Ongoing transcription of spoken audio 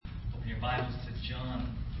Bibles to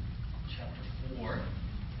John chapter 4.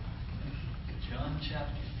 John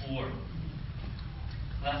chapter 4.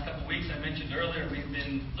 Last couple of weeks, I mentioned earlier, we've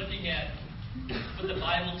been looking at what the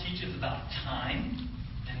Bible teaches about time.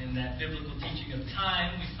 And in that biblical teaching of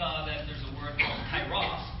time, we saw that there's a word called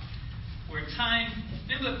kairos, where time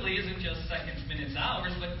biblically isn't just seconds, minutes,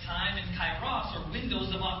 hours, but time and kairos are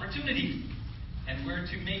windows of opportunity. And we're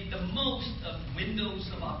to make the most of windows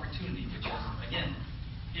of opportunity, which is, again,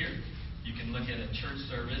 here. You can look at a church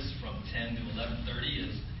service from 10 to 11:30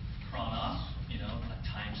 as chronos, a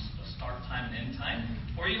start time and end time.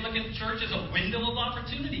 Or you look at church as a window of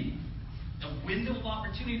opportunity. A window of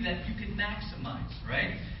opportunity that you can maximize,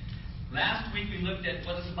 right? Last week we looked at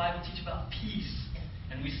what does the Bible teach about peace.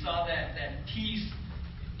 And we saw that peace,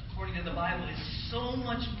 according to the Bible, is so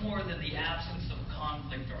much more than the absence of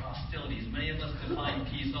conflict or hostilities. Many of us define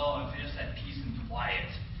peace, I just had peace and quiet,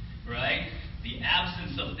 right? The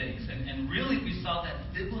absence of things. And really we saw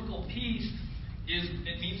that biblical peace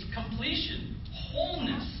means completion,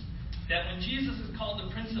 wholeness. That when Jesus is called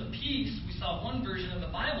the Prince of Peace, we saw one version of the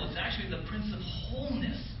Bible, it's actually the Prince of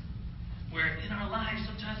Wholeness. Where in our lives,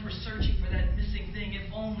 sometimes we're searching for that missing thing. If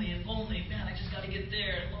only, man, I just got to get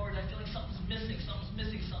there. Lord, I feel like something's missing.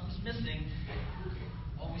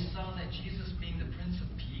 Well, we saw that Jesus being the Prince of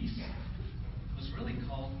Peace was really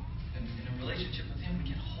called, in a relationship with Him, we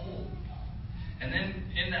get whole. And then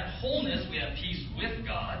in that wholeness, we have peace with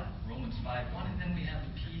God, Romans 5:1, and then we have the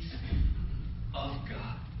peace of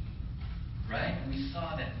God. Right? And we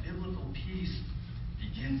saw that biblical peace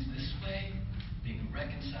begins this way, being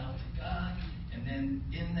reconciled to God, and then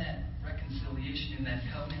in that reconciliation, in that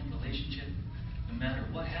covenant relationship, no matter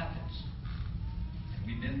what happens, and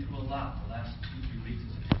we've been through a lot the last 2-3 weeks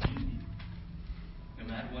as a community, no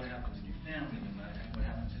matter what happens in your family, no matter what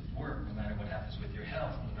happens at work, no matter what happens with your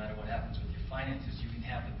health, no matter what happens with your finances, you can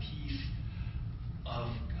have the peace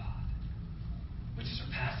of God, which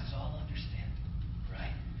surpasses all understanding,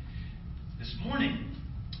 right? This morning,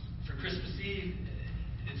 for Christmas Eve,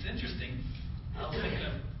 it's interesting. I was thinking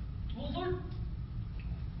of, well, Lord,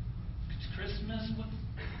 it's Christmas.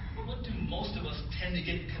 What do most of us tend to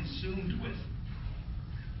get consumed with?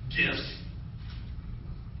 Gifts.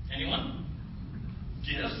 Anyone?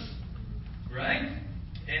 Gifts, right?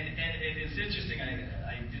 And it's interesting.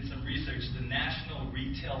 I did some research. The National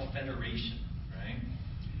Retail Federation, right?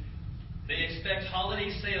 They expect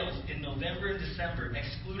holiday sales in November and December,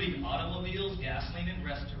 excluding automobiles, gasoline, and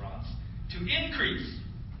restaurants, to increase.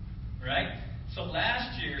 Right? So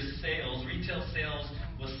last year's sales, retail sales,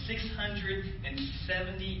 was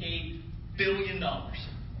 $678 billion.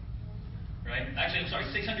 Right? Actually, I'm sorry,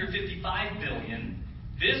 $655 billion.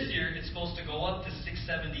 This year, it's supposed to go up to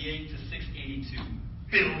 $678 to $682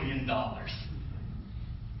 billion.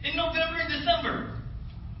 In November and December.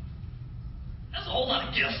 That's a whole lot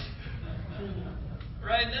of gifts.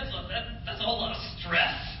 Right? That's a whole lot of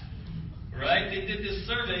stress. Right? They did this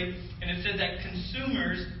survey, and it said that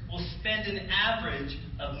consumers will spend an average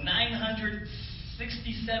of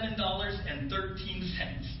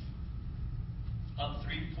 $967.13. Up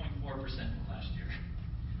 3.4% from last year.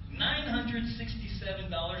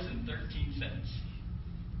 $967.13.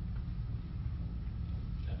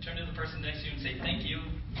 Now turn to the person next to you and say, thank you.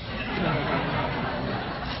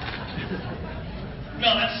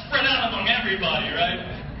 No, that's spread out among everybody, right?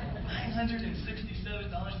 $967.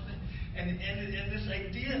 And this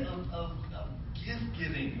idea of gift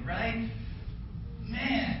giving, right?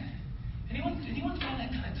 Man, anyone find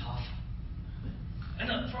that kind of tough?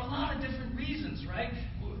 And for a lot of different reasons, right?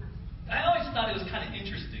 I always thought it was kind of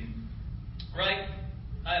interesting, right?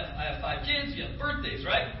 I have 5 kids. You have birthdays,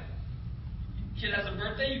 right? Kid has a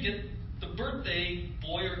birthday, you get the birthday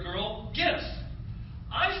boy or girl gifts.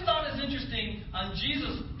 I just thought it was interesting, on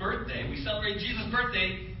Jesus' birthday, we celebrate Jesus'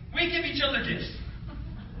 birthday, we give each other gifts.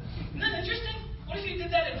 Isn't that interesting? What if you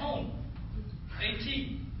did that at home? AT,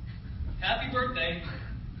 happy birthday.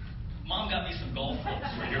 Mom got me some golf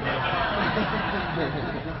clubs for your birthday.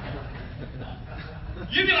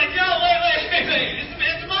 You'd be like, yo, wait.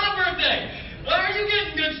 It's my birthday. Why are you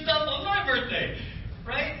getting good stuff on my birthday?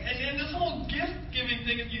 Right? And this whole gift-giving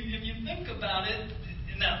thing, if you think about it,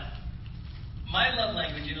 now, my love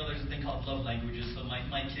language, there's a thing called love languages. So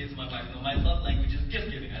my kids, my wife, my love language is gift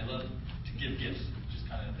giving. I love to give gifts. Just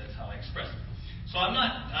kind of that's how I express it. So I'm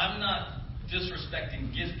not disrespecting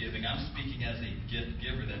gift giving. I'm speaking as a gift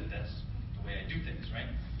giver. That's the way I do things, right?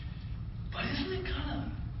 But isn't it kind of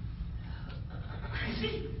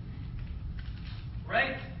crazy,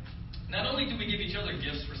 right? Not only do we give each other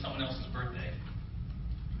gifts for someone else's birthday,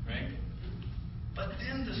 right? But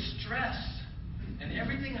then the stress and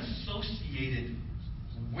everything associated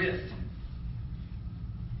with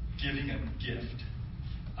giving a gift.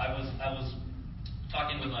 I was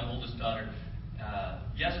talking with my oldest daughter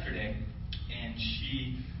yesterday, and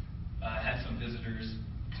she had some visitors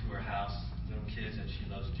to her house, little kids that she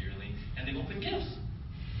loves dearly, and they opened gifts.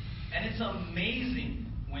 And it's amazing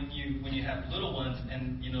when you have little ones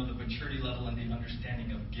and you know the maturity level and the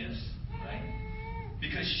understanding of gifts, right?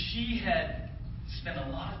 Because she had spent a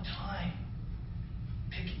lot of time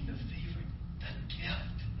picking the favorite, the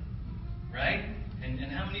gift, right? And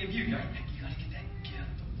how many of you got to get that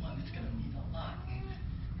gift, the one that's going to mean a lot,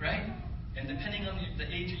 right? And depending on the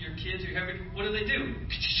age of your kids, what do they do?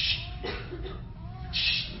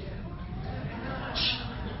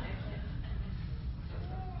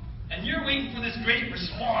 And you're waiting for this great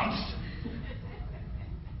response.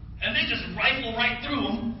 And they just rifle right through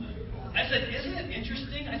them. I said, isn't it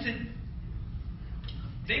interesting? I said,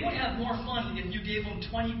 they would have more fun if you gave them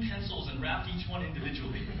 20 pencils and wrapped each one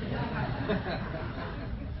individually.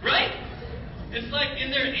 Right? It's like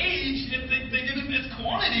in their age, if they give them its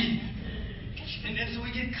quantity. And so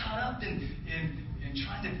we get caught up in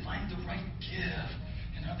trying to find the right gift.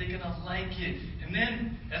 And are they going to like it? And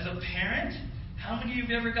then, as a parent, how many of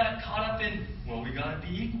you have ever got caught up in, well, we got to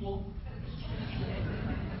be equal.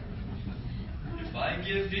 If I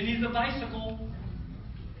give Vinny the bicycle,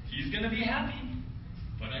 he's going to be happy.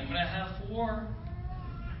 But I'm going to have 4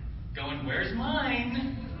 going, where's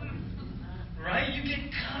mine? Right? You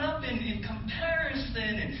get caught up in comparison.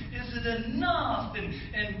 And is it enough?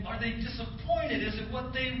 And are they disappointed? Is it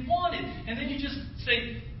what they wanted? And then you just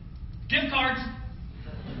say, gift cards.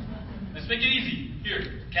 Let's make it easy.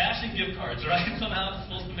 Here, cash and gift cards, right? Somehow it's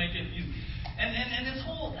supposed to make it easy. And this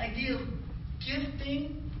whole idea of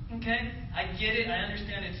gifting, okay? I get it. I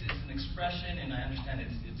understand it's an expression, and I understand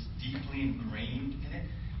it's deeply ingrained in it.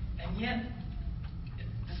 And yet,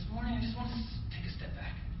 this morning, I just want to take a step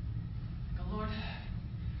back. And go, Lord,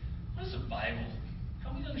 what is the Bible?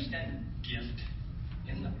 Help me to understand gift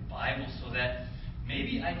in the Bible so that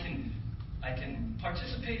maybe I can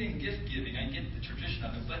participate in gift giving. I get the tradition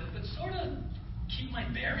of it, but sort of keep my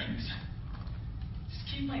bearings. Just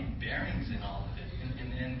keep my bearings in all of it,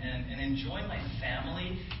 and enjoy my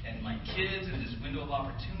family and my kids and this window of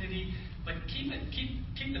opportunity. But keep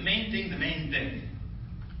the main thing the main thing.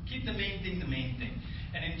 Keep the main thing the main thing.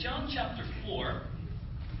 And in John chapter 4,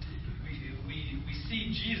 we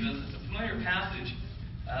see Jesus. It's a familiar passage.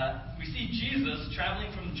 We see Jesus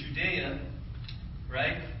traveling from Judea,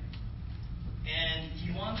 right? And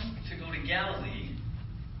he wants to go to Galilee,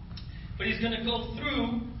 but he's going to go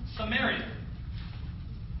through Samaria.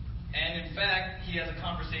 And in fact, he has a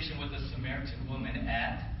conversation with a Samaritan woman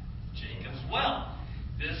at Jacob's well.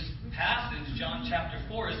 This passage, John chapter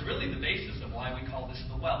 4, is really the basis of why we call this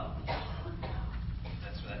the well.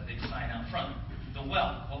 That's that big sign out front. The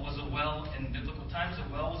well. What was a well in biblical times? A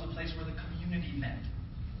well was a place where the community met.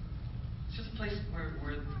 It's just a place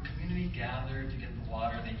where the community gathered to get the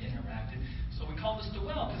water, they interacted. So we call this the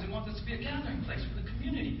well because we want this to be a gathering place for the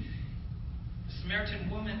community. The Samaritan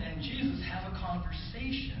woman and Jesus have a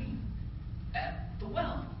conversation at the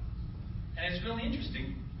well. And it's really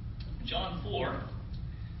interesting. John 4,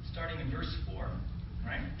 starting in verse 4,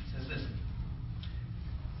 right? It says this.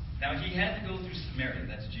 Now he had to go through Samaria,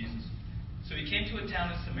 that's Jesus. So he came to a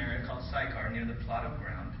town in Samaria called Sychar, near the plot of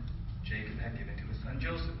ground Jacob had given to his son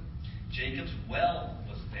Joseph. Jacob's well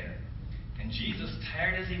was there. And Jesus,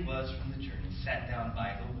 tired as he was from the journey, sat down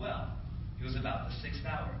by the well. It was about the 6th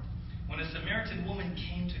hour. When a Samaritan woman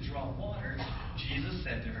came to draw water, Jesus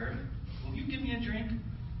said to her, "Will you give me a drink?"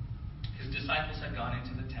 His disciples had gone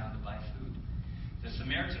into the town to buy food. The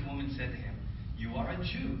Samaritan woman said to him, "You are a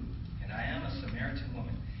Jew, and I am a Samaritan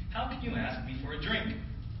woman. How can you ask me for a drink?"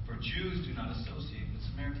 For Jews do not associate with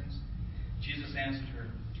Samaritans. Jesus answered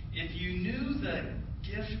her, "If you knew the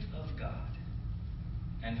gift of God,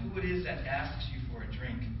 and who it is that asks you for a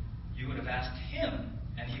drink, you would have asked him,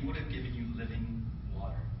 and he would have given you living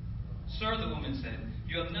water." "Sir," the woman said,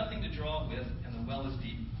 "you have nothing to draw with, and the well is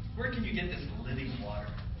deep. Where can you get this living water?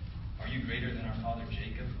 Are you greater than our father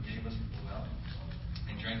Jacob, who gave us the well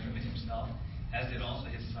and drank from it himself, as did also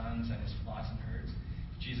his sons and his flocks and herds?"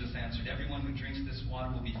 Jesus answered, "Everyone who drinks this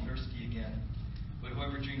water will be thirsty again. But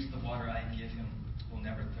whoever drinks the water I give him will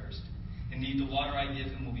never thirst. Indeed, the water I give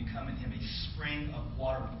him will become in him a spring of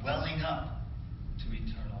water welling up to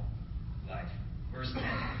eternal life." Verse 10,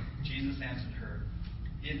 Jesus answered her,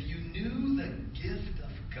 "If you knew the gift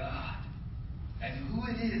of God and who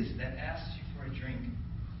it is that asks you for a drink,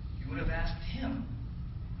 you would have asked him,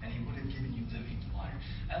 and he would have given you living water."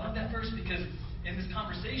 I love that verse because in this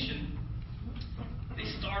conversation, they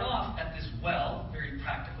start off at this well, very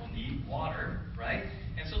practical need, water, right?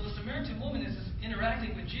 And so the Samaritan woman is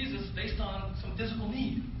interacting with Jesus based on some physical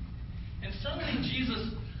need. And suddenly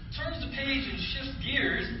Jesus turns the page and shifts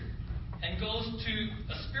gears and goes to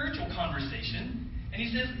a spiritual conversation. And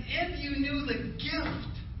he says, if you knew the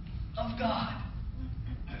gift of God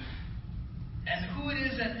and who it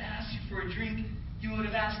is that asks you for a drink, you would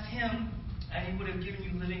have asked him and he would have given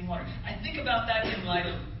you living water. I think about that in light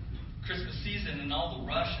of Christmas season and all the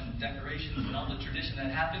rush and decorations and all the tradition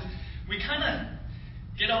that happens. We kind of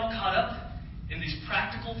get all caught up in these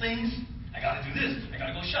practical things. I got to do this. I got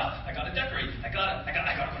to go shop. I got to decorate. I got to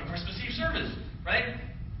go to Christmas Eve service, right?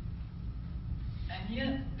 And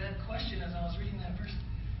yet, that question, as I was reading that verse,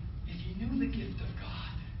 if you knew the gift of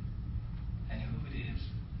God and who it is,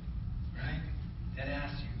 right, that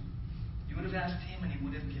asked you, you would have asked him and he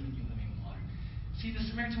would have given you living water. See, the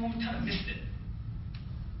Samaritan woman kind of missed it.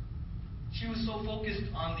 She was so focused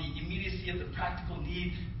on the immediacy of the practical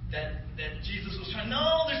need that Jesus was trying,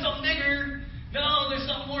 no, there's something bigger. No, there's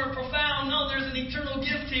something more profound. No, there's an eternal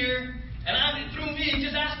gift here. And through me,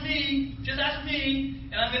 just ask me,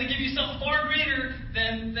 and I'm going to give you something far greater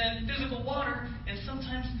than physical water. And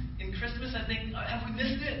sometimes in Christmas, I think, have we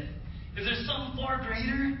missed it? Is there something far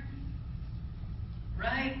greater?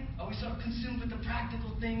 Right? Are we so consumed with the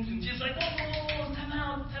practical things and just like, whoa, time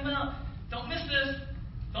out. Don't miss this.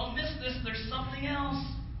 There's something else.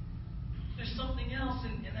 There's something else,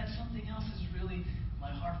 and that something else is really my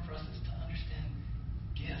heart for us is to understand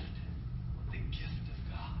the gift of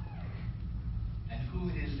God, and who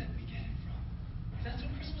it is that we get it from. That's what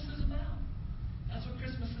Christmas is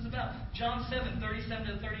about. John 7:37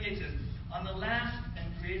 to 38 says, on the last and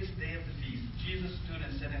greatest day of the feast, Jesus stood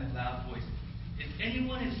and said in a loud voice, if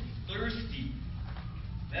anyone is thirsty,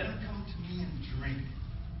 let him come to me and drink.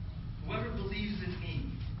 Whoever believes in me,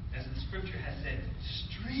 as the scripture has said,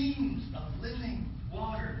 streams of living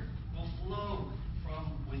water will flow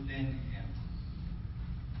from within him.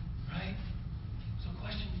 Right? So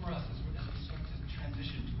question for us as we start to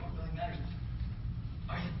transition to what really matters.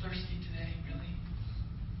 Are you thirsty today, really?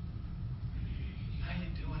 How are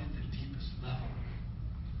you doing at the deepest level?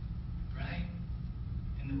 Right?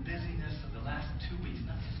 In the busyness of the last 2 weeks,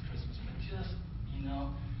 not just Christmas, but just,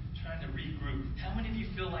 trying to regroup. How many of you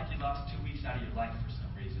feel like you lost 2 weeks out of your life for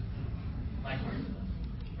some reason?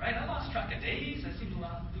 Right? I lost track of days. I seem to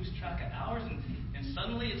lose track of hours. And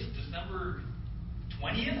suddenly it's December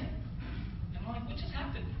 20th. And I'm like, what just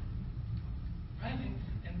happened? Right?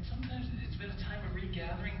 And sometimes it's been a time of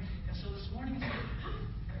regathering. And so this morning, it's like,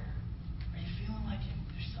 are you feeling like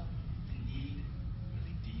there's something you need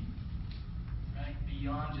really deep? Right?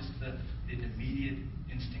 Beyond just the immediate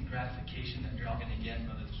instant gratification that you're all going to get,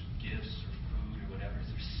 whether it's gifts or food or whatever.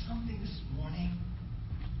 Is there something this morning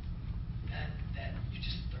that you're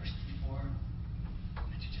just thirsty for?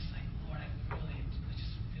 That you're just like, Lord, I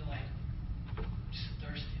just feel like I'm just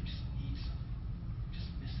thirsty. I just need something. I'm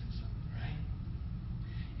just missing something, right?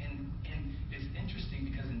 And it's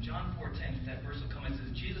interesting because in John 4:10, that verse will come and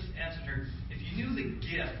says, Jesus answered her, if you knew the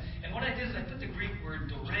gift, and what I did is I put the Greek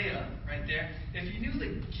word dorea right there. If you knew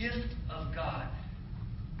the gift of God,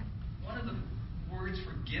 one of the words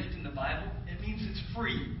for gift in the Bible, it means it's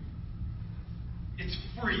free. It's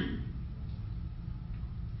free.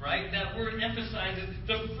 Right? That word emphasizes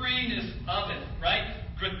the freeness of it, right?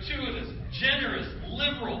 Gratuitous, generous,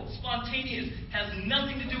 liberal, spontaneous, has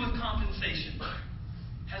nothing to do with compensation.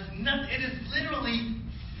 It is literally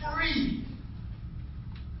free.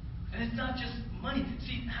 And it's not just money.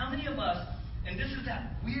 See, how many of us, and this is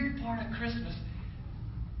that weird part of Christmas,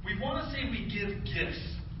 we want to say we give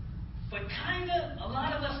gifts, but a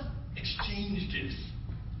lot of us exchange gifts.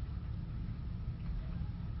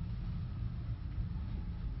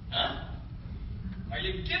 Huh? Are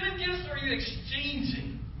you giving gifts or are you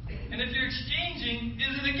exchanging? And if you're exchanging,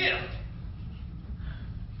 is it a gift?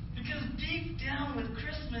 Because deep down with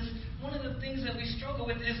Christmas, one of the things that we struggle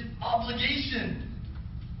with is obligation.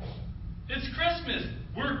 It's Christmas.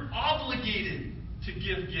 We're obligated to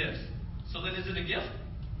give gifts. So then is it a gift?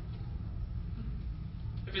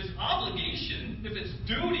 If it's obligation, if it's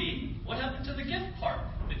duty, what happened to the gift part?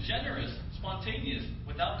 The generous, spontaneous,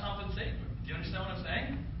 without compensation. Do you understand what I'm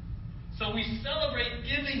saying? So we celebrate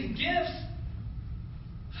giving gifts,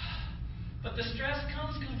 but the stress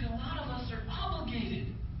comes because a lot of us are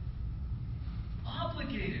obligated.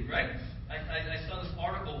 Obligated, right? I saw this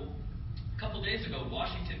article a couple days ago,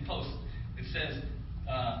 Washington Post. It says,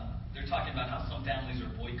 they're talking about how some families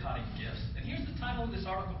are boycotting gifts. And here's the title of this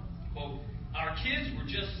article. Quote, our kids were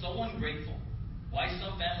just so ungrateful. Why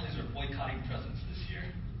some families are boycotting presents this year.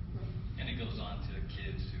 And it goes on to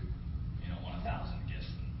kids who, want 1,000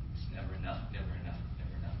 gifts. And it's never enough.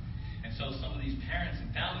 And so some of these parents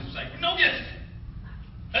and families are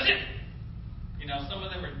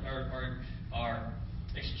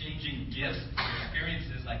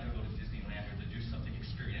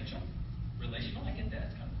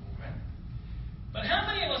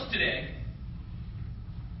today,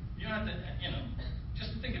 you don't have to,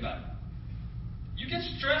 just think about it. You get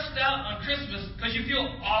stressed out on Christmas because you feel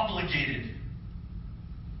obligated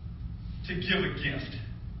to give a gift.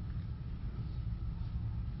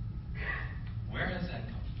 Where has that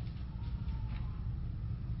come from?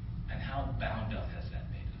 And how bound up has that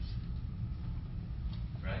made us?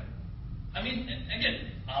 Right? I mean,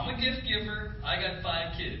 again, I'm a gift giver. I got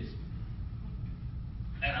 5 kids.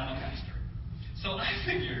 And I'm a pastor. So I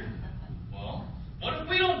figured, well, what if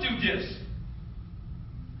we don't do gifts?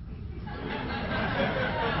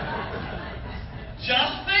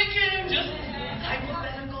 Just thinking, just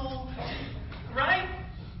hypothetical, right?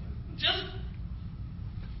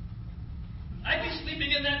 I'd be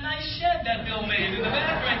sleeping in that nice shed that Bill made in the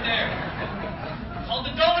back right there, called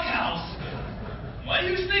the doghouse. Why are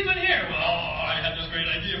you sleeping here? Well, I had this great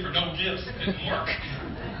idea for no gifts. It didn't work.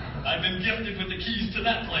 I've been gifted with the keys to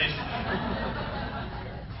that place.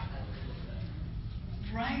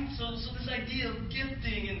 Right? So this idea of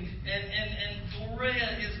gifting and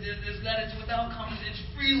Dorea is that it's without comment, it's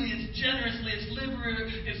freely, it's generously, it's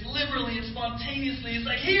liberally, it's spontaneously. It's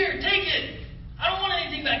like, here, take it. I don't want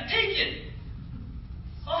anything back. Take it.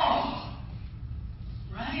 Oh,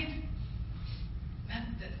 right? That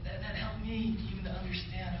helped me even to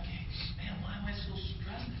understand, okay, man, why am I so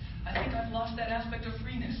stressed? I think I've lost that aspect of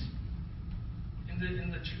freeness.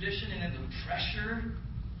 In the tradition and in the pressure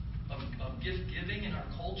of gift giving in our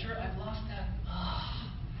culture, I've lost that.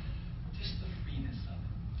 Just the freeness of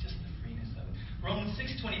it. Just the freeness of it. Romans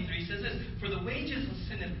 6:23 says this: for the wages of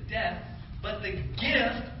sin is death, but the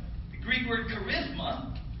gift, the Greek word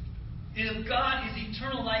charisma, of God is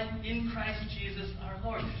eternal life in Christ Jesus our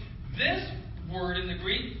Lord. This word in the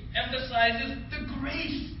Greek emphasizes the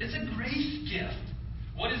grace. It's a grace gift.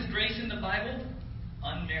 What is grace in the Bible?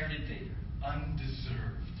 Unmerited favor.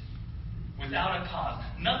 Undeserved. Without a cause.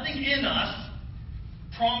 Nothing in us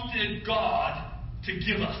prompted God to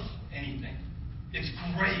give us anything. It's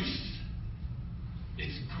grace.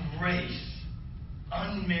 It's grace.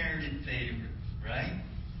 Unmerited favor. Right?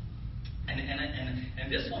 And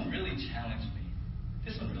this one really challenged me.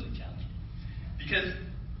 Because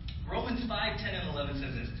Romans 5:10 and 11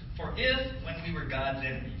 says this: for if, when we were God's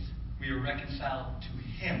enemies, we were reconciled to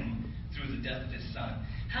Him through the death of His Son,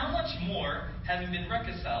 how much more, having been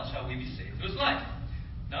reconciled, shall we be saved through His life?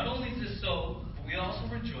 Not only is this so, but we also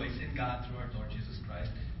rejoice in God through our Lord Jesus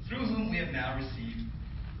Christ, through whom we have now received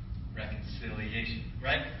reconciliation.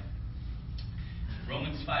 Right?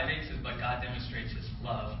 Romans 5:8 says, but God demonstrates His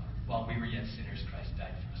love. While we were yet sinners, Christ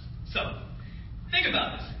died for us. So, think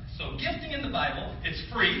about this. So, gifting in the Bible, it's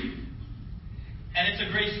free, and it's a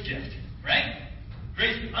grace gift, right?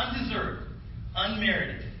 Grace, undeserved,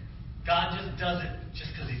 unmerited. God just does it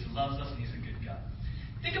just because He loves us and He's a good God.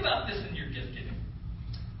 Think about this in your gift giving.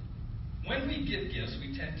 When we give gifts,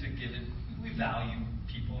 we tend to give it, we value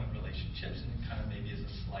people and relationships, and it kind of maybe is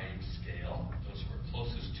a sliding scale. Those who are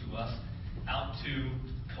closest to us, out to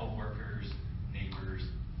co-workers, neighbors,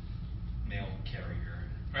 mail carrier,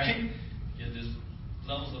 right? You have this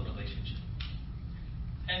levels of relationship.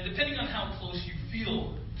 And depending on how close you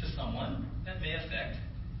feel to someone, that may affect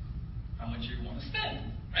how much you want to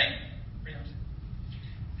spend, right?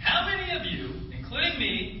 How many of you, including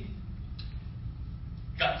me,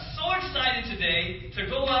 got so excited today to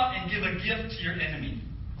go out and give a gift to your enemy?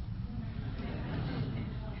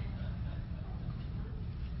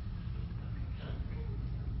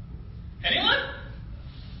 Anyone?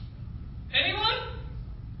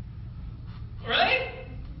 Right?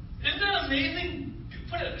 Isn't that amazing?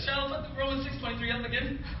 Shall I put Romans 6:23 up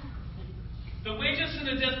again? The wages of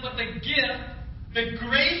the death, but the gift, the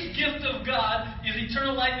grace gift of God is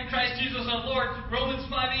eternal life in Christ Jesus our Lord. Romans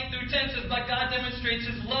 5:8 through 10 says, but God demonstrates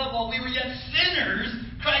His love while we were yet sinners,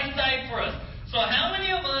 Christ died for us. So how many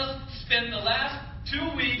of us spent the last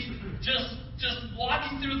 2 weeks just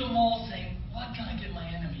walking through the mall saying, what can I get my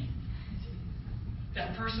enemy?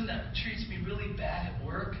 That person that treats me really bad at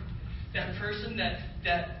work. That person that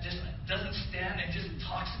just doesn't stand and just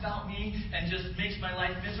talks about me and just makes my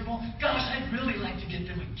life miserable. Gosh, I'd really like to get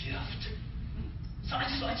them a gift. So I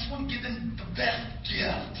just want to give them the best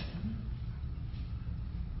gift.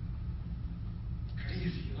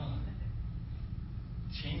 Crazy, huh?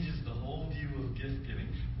 Changes the whole view of gift giving.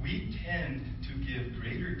 We tend to give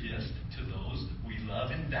greater gifts to those we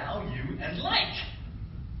love and value and like.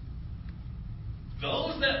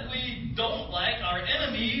 Those that we don't like, our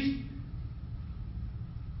enemies,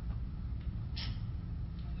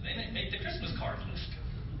 they may make the Christmas card list.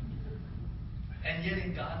 And yet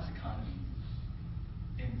in God's economy,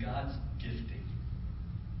 in God's gifting,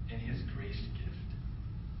 in His grace gift,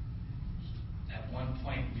 that At one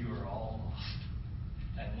point, we were all lost.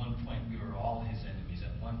 At one point, we were all his enemies.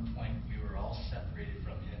 At one point, we were all separated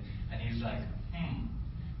from him. And he's like,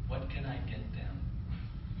 what can I get them?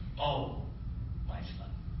 Oh, my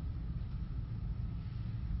son.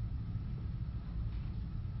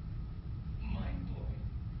 Mind-blowing.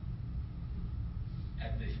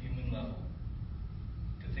 At the human level,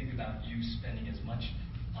 to think about you spending as much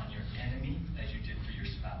on your enemy as you did for your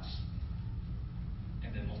spouse,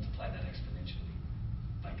 and then multiply that exponentially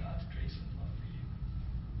by God's grace and love for you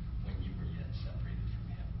when you were yet separated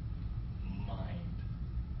from him. Mind-blowing.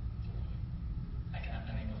 I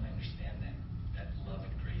don't know if I understand that love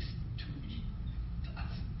and grace to me, to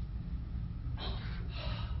us.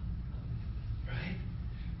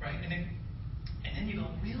 Right? And then you go,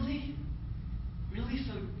 really? Really?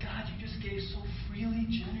 So God, you just gave so freely,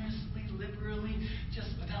 generously, liberally, just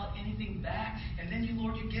without anything back. And then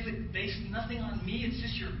Lord, you give it based nothing on me. It's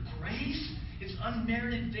just your grace. It's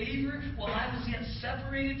unmerited favor. While I was yet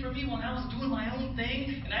separated from you, when I was doing my own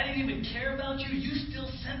thing, and I didn't even care about you, you still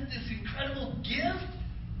sent this incredible gift?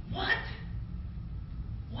 What?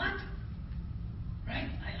 Right?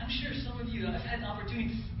 I'm sure some of you, I've had an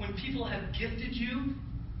opportunity when people have gifted you,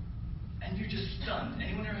 and you're just stunned.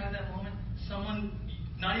 Anyone ever had that moment? Someone,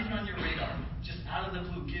 not even on your radar, just out of the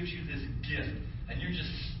blue gives you this gift, and you're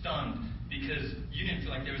just stunned because you didn't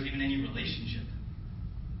feel like there was even any relationship.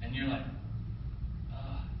 And you're like,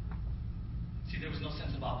 see, there was no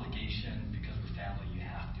sense of obligation because we're family, you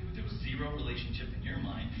have to. There was zero relationship in your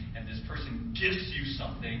mind, and this person gifts you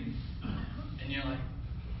something, and you're like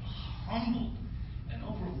humbled and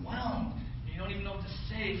overwhelmed, and you don't even know what to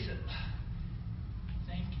say except,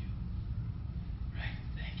 thank you. Right?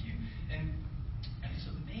 Thank you. And it's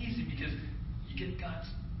amazing because you get God's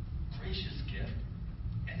gracious gift,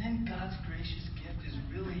 and then God's gracious gift is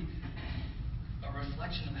really a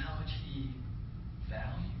reflection of how much he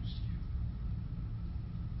values you.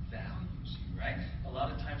 Right? A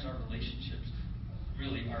lot of times our relationships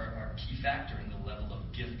really are a key factor in the level of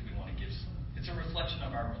gift we want to give someone. It's a reflection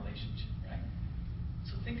of our relationship, right?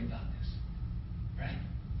 So think about this, right?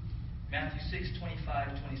 Matthew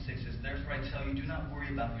 6:25-26 says, therefore I tell you, do not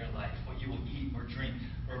worry about your life, what you will eat or drink,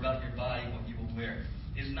 or about your body, what you will wear.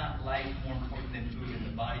 Is not life more important than food, and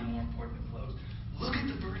the body more important than clothes? Look at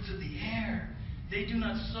the birds of the air. They do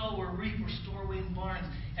not sow or reap or store away in barns,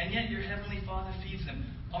 and yet your heavenly Father feeds them.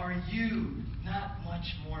 Are you not much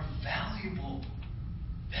more valuable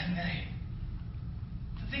than they?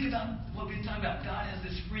 So think about what we've been talking about. God has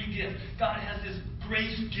this free gift. God has this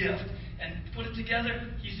grace gift. And put it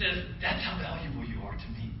together, he says, that's how valuable you are to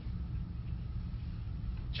me.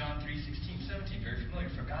 John 3:16-17, very familiar.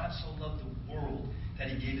 For God so loved the world that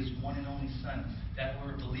he gave his one and only Son, that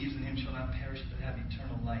whoever believes in him shall not perish but have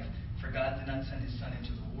eternal life. For God did not send his Son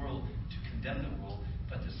into the world to condemn the world,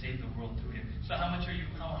 but to save the world through him. So how much are you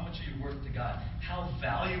worth to God? How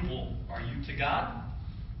valuable are you to God?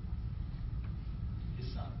 His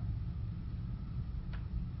Son.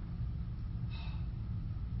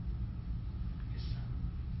 His Son.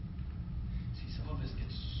 See, some of us get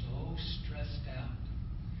so stressed out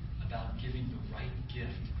about giving the right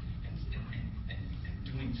gift and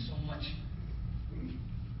doing so much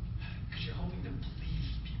because you're hoping to please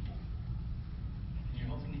people. And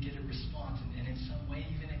you're hoping to get a response. And in some way,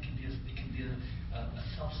 even it can be a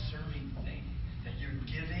self-serving thing. That you're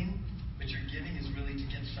giving, but your giving is really to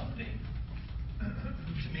get something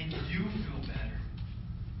to make you feel better.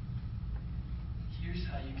 Here's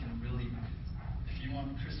how you can really, if you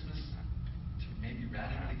want Christmas to maybe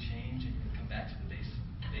radically change and come back to the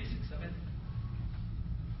basics of it,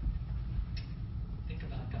 think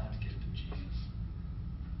about God's gift of Jesus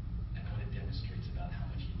and what it demonstrates about how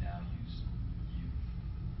much he values you.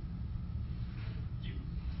 You.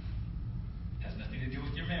 It has nothing to do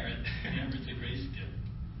with your merit. Remember, it's a grace gift.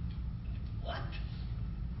 What?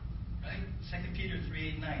 Right? 2 Peter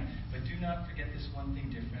 3:8-9. But do not forget this one thing,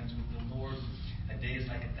 dear friends. With the Lord, a day is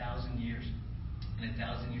like 1,000 years, and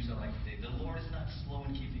 1,000 years are like a day. The Lord is not slow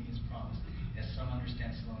in keeping his promise, as some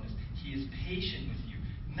understand slowness. He is patient with you,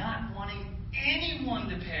 not wanting anyone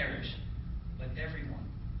to perish, but everyone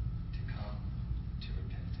to come to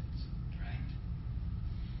repentance. Right?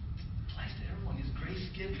 It applies to everyone. His grace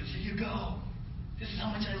gift is, here you go. This is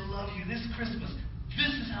how much I love you this Christmas.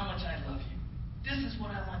 This is how much I love you. This is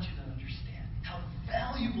what I want you to understand. How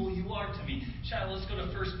valuable you are to me. Shiloh, let's go to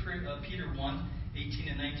 1 Peter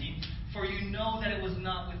 1:18-19. For you know that it was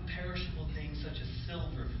not with perishable things such as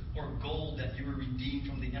silver or gold that you were redeemed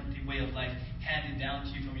from the empty way of life handed down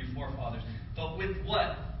to you from your forefathers, but with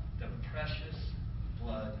what? The precious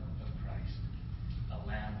blood of Christ, a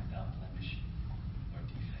lamb without blemish or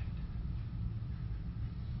defect.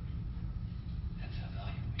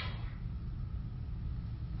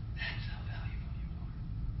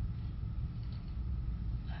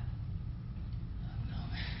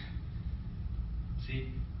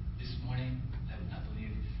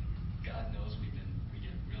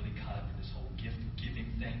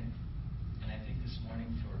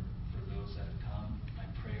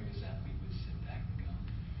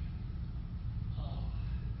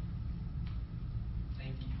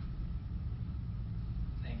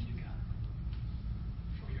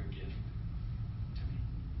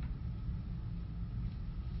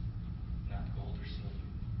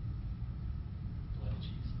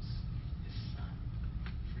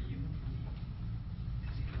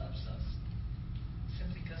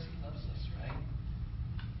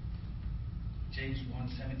 James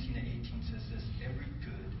 1:17-18 says this, every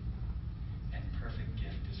good and perfect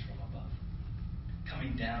gift is from above,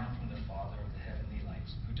 coming down from the Father of the heavenly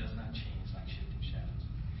lights, who does not change like shifting shadows.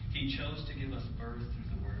 He chose to give us birth through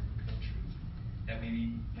the word of truth, that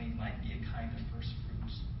we might be a kind of first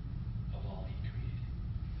fruits of all he created.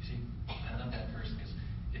 You see, I love that verse because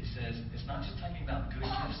it says, it's not just talking about good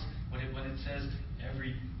gifts. When it says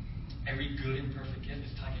every good and perfect gift,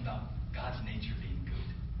 it's talking about God's nature being good.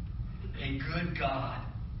 A good God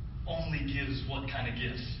only gives what kind of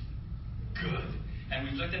gifts? Good. And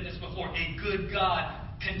we've looked at this before. A good God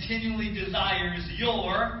continually desires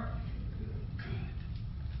your good.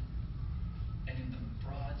 And in the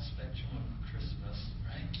broad spectrum of Christmas,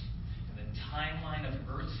 right? In the timeline of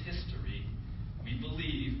Earth's history, we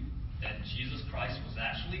believe that Jesus Christ was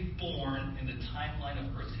actually born in the timeline of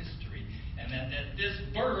Earth's history. And that this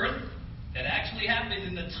birth that actually happened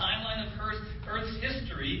in the timeline of Earth's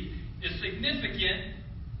history is significant.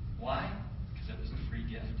 Why? Because it was a free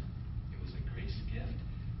gift. It was a grace gift.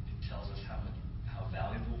 It tells us how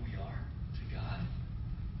valuable we are to God.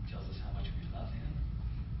 It tells us how much we love Him.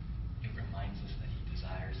 It reminds us that He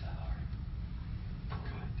desires our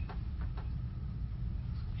good.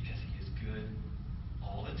 Because He is good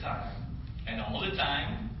all the time. And all the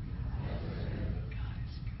time, God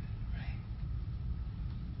is good, right?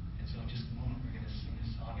 And so in just a moment, we're going to sing a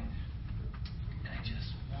song. And I just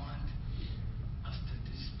want us to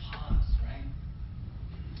just pause, right?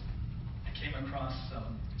 I came across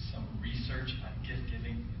some research on gift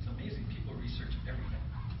giving. It's amazing. People research everything.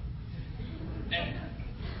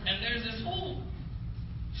 And there's this whole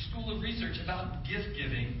school of research about gift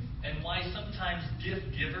giving and why sometimes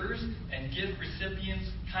gift givers and gift recipients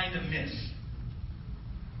kind of miss.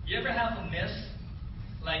 You ever have a miss?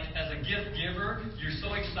 Like, as a gift giver, you're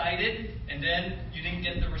so excited, and then you didn't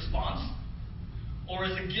get the response? Or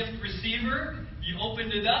as a gift receiver, you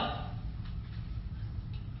opened it up,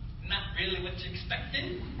 not really what you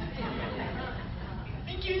expected.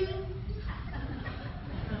 Thank you.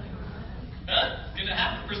 Huh? It's going to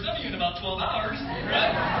happen for some of you in about 12 hours,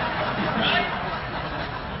 right? Right?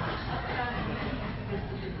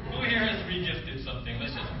 Who here has regifted something?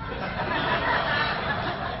 Let's just...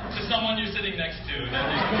 to someone you're sitting next to.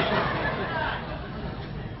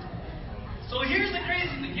 So here's the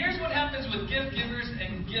crazy thing. Here's what happens with gift givers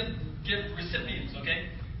and gift recipients, okay?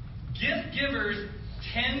 Gift givers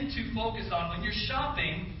tend to focus on, when you're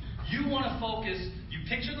shopping, you want to focus, you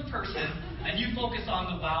picture the person, and you focus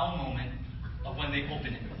on the wow moment of when they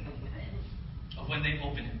open it. Of when they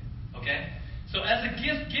open it, okay? So as a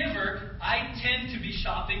gift giver, I tend to be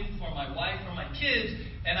shopping for my wife or my kids,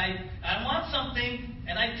 and I want something,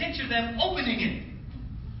 and I picture them opening it.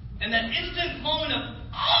 And that instant moment of,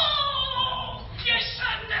 oh, yes,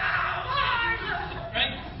 I know,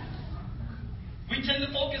 right? We tend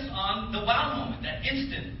to focus on the wow moment, that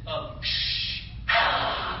instant of,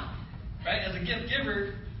 right? As a gift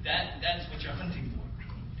giver, that's what you're hunting for.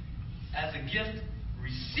 As a gift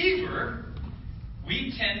receiver,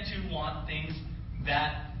 we tend to want things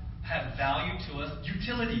that have value to us,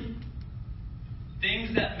 utility.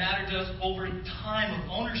 Things that matter to us over time of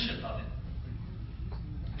ownership of it.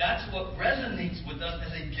 That's what resonates with us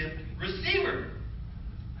as a gift receiver.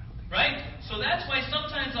 Right? So that's why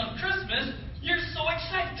sometimes on Christmas, you're so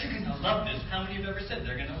excited. They're going to love this. How many have ever said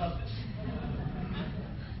they're going to love this?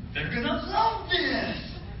 They're going to love this.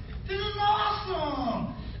 This is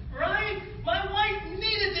awesome. Right? My wife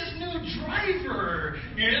needed this new driver.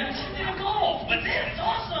 She did golf, but man, it's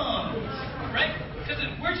awesome. Right? Because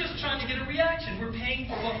we're just trying to get a reaction. We're paying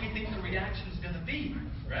for what we think the reaction is going to be.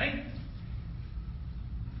 Right?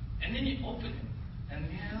 And then you open it. And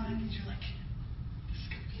you're like, this is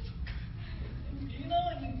going to be so good. You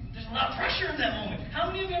know, there's a lot of pressure in that moment.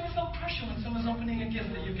 How many of you ever felt pressure when someone's opening a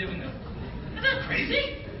gift that you've given them? Isn't that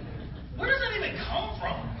crazy? Where does that even come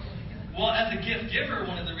from? Well, as a gift giver,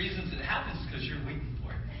 one of the reasons it happens is because you're waiting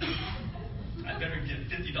for it. I better get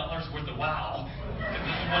 $50 worth of wow, because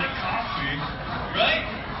this is what it cost me, right?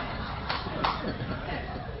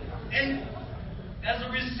 And as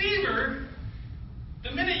a receiver,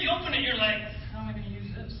 the minute you open it, you're like, how am I going to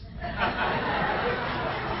use this? It's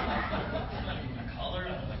not even my color.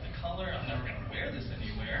 I don't like the color. I'm never going to wear this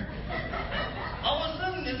anywhere. All of a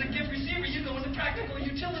sudden, as a gift receiver, you go into practical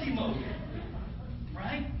utility mode,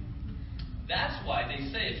 right? That's why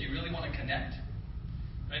they say if you really want to connect,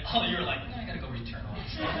 right? Oh, you're like, no, I got to go return all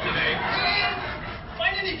this stuff today.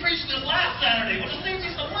 Why didn't he preach this last Saturday? Would have saved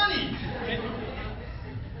me some money.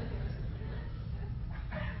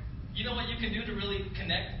 You know what you can do to really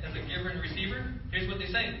connect as a giver and receiver? Here's what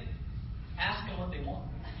they say. Ask them what they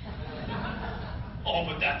want. Oh,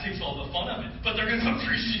 but that takes all the fun of it. But they're going to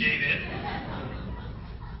appreciate it.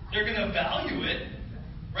 They're going to value it.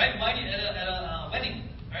 Right? Why do you, at a wedding,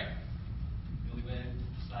 right? Newlywed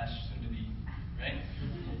 / soon to be, right?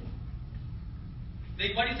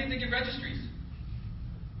 Why do you think they give registries?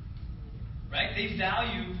 Right?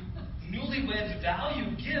 Newlyweds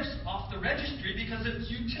value gifts off the registry because it's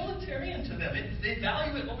utilitarian to them. They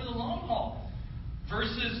value it over the long haul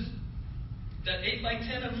versus that 8 by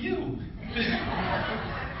 10 of you. I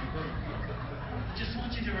just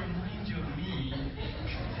want you to remind you of me.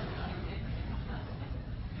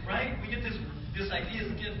 Right? We get this idea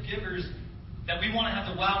as gift givers that we want to have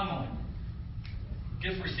the wow moment.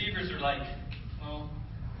 Gift receivers are like, well,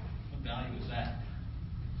 what value is that?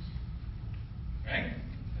 Right?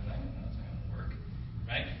 That's not going to work.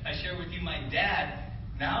 Right? I share with you my dad.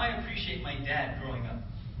 Now I appreciate my dad growing up.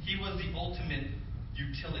 He was the ultimate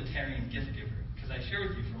utilitarian gift giver. Because I share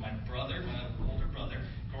with you, for my brother, my older brother,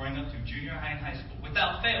 growing up through junior high and high school,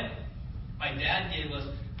 without fail, my dad gave us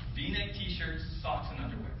V-neck t-shirts, socks, and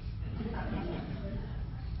underwear.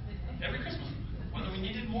 Every Christmas, whether we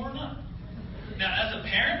needed more or not. Now, as a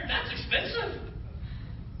parent, that's expensive.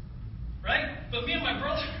 Right? But me and my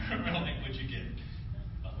brother are like, what'd you get?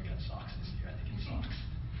 Oh, we got socks this year. I think it's socks.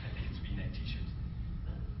 I think it's V-neck t-shirts.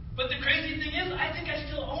 But the crazy thing is, I think I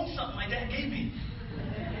still own something my dad gave me.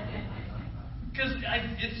 Because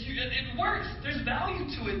it works. There's value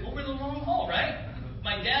to it over the long haul, right?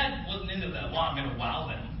 My dad wasn't into that. Well, I'm going to wow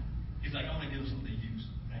them. He's like, I'm going to give them something to use,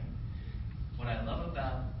 right? What I love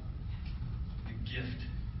about the gift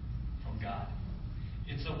from God,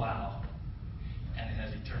 it's a wow, and it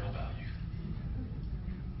has eternal value.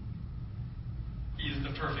 He is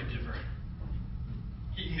the perfect giver.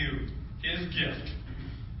 He knew his gift.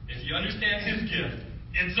 If you understand his gift,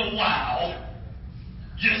 it's a wow.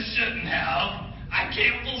 You shouldn't have. I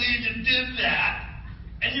can't believe you did that.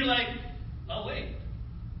 And you're like, oh, wait.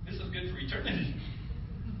 This is good for eternity.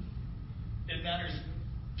 It matters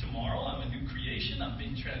tomorrow. I'm a new creation. I'm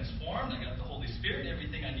being transformed. I got the Holy Spirit,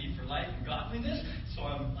 everything I need for life and godliness. So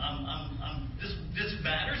this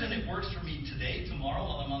matters, and it works for me today, tomorrow,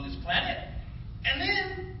 while I'm on this planet. And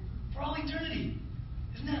then for all eternity.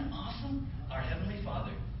 Isn't that awesome? Our Heavenly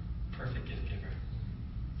Father, perfect gift giver.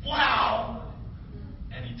 Wow!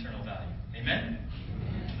 And eternal value. Amen?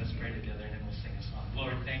 Let's pray together and then we'll sing a song.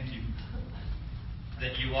 Lord, thank you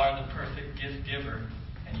that you are the perfect gift giver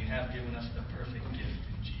and you have given us the perfect gift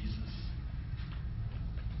in Jesus.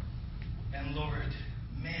 And Lord,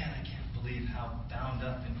 man, I can't believe how bound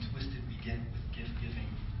up and twisted we get with gift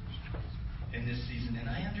giving in this season.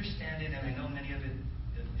 And I understand it, and I know many of it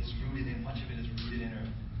is rooted in, much of it is rooted in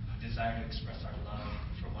our desire to express our love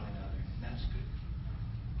for one another. And that's good.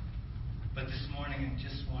 But this morning, I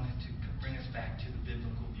just wanted to bring us back to the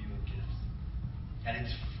biblical view of gifts. That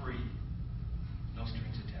it's free, no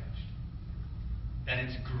strings attached. That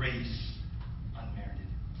it's grace, unmerited.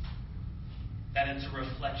 That it's a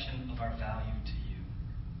reflection of our value to you,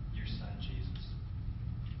 your Son, Jesus.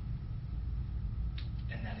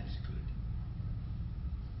 And that it's good.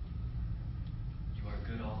 You are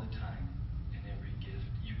good all the time, and every gift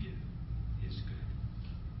you give is good.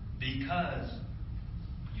 Because